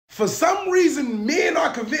For some reason, men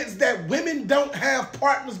are convinced that women don't have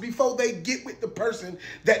partners before they get with the person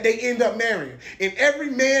that they end up marrying. And every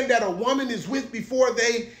man that a woman is with before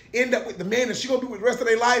they end up with the man that she's going to be with the rest of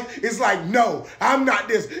their life is like, no, I'm not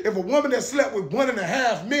this. If a woman that slept with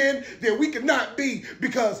 1.5 men, then we cannot be,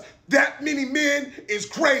 because that many men is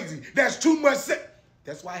crazy. That's too much sex.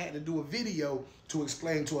 That's why I had to do a video to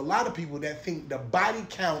explain to a lot of people that think the body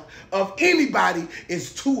count of anybody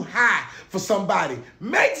is too high for somebody.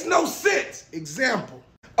 Makes no sense. Example.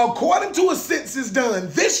 According to a census done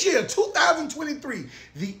this year, 2023,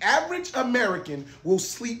 the average American will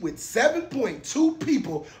sleep with 7.2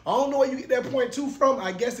 people. I don't know where you get that 0.2 from.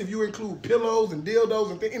 I guess if you include pillows and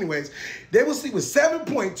dildos and things. Anyways, they will sleep with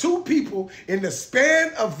 7.2 people in the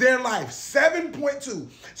span of their life. 7.2.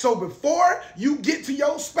 So before you get to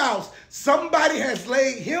your spouse, somebody has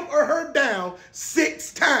laid him or her down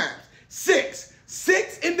 6 times. Six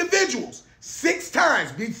individuals. 6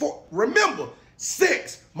 times before. Remember,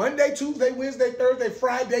 6. Monday, Tuesday, Wednesday, Thursday,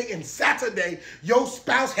 Friday, and Saturday, your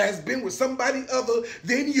spouse has been with somebody other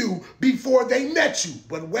than you before they met you.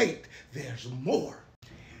 But wait, there's more.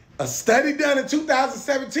 A study done in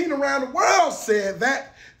 2017 around the world said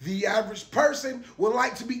that the average person would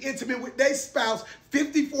like to be intimate with their spouse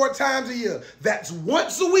 54 times a year. That's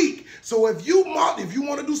once a week. So if you want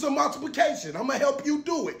to do some multiplication, I'm going to help you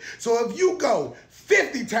do it. So if you go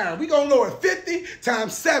 50 times, we're going to lower 50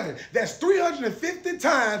 times 7. That's 350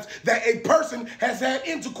 times that a person has had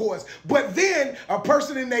intercourse. But then a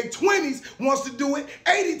person in their 20s wants to do it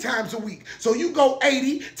 80 times a week. So you go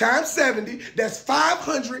 80 times 70. That's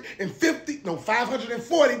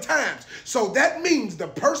 540 times. So that means the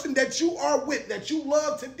person that you are with, that you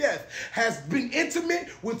love to death, has been intimate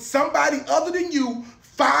with somebody other than you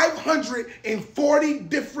 540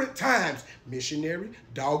 different times. Missionary,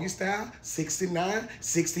 doggy style, 69,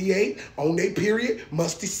 68, on their period,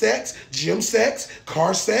 musty sex, gym sex,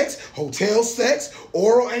 car sex, hotel sex,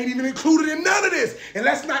 oral ain't even included in none of this. And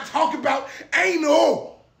let's not talk about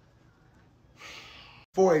anal.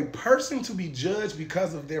 For a person to be judged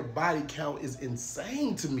because of their body count is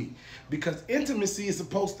insane to me, because intimacy is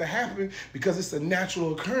supposed to happen because it's a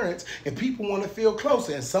natural occurrence and people want to feel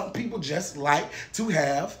closer, and some people just like to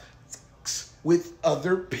have sex with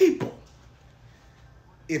other people.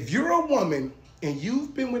 If you're a woman and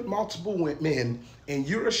you've been with multiple men and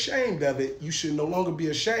you're ashamed of it, you should no longer be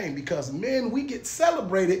ashamed, because men, we get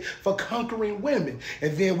celebrated for conquering women.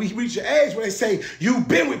 And then we reach an age where they say, you've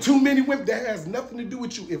been with too many women. That has nothing to do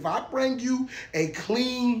with you. If I bring you a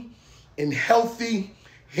clean and healthy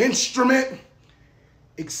instrument,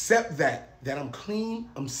 accept that I'm clean,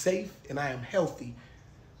 I'm safe, and I am healthy.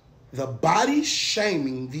 The body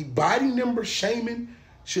shaming, the body number shaming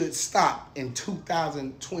should stop in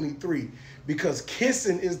 2023, because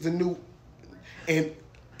kissing is the new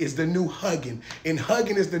hugging, and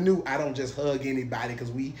hugging is the new, I don't just hug anybody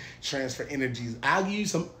because we transfer energies. I'll give you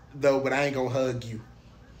some though, but I ain't gonna hug you.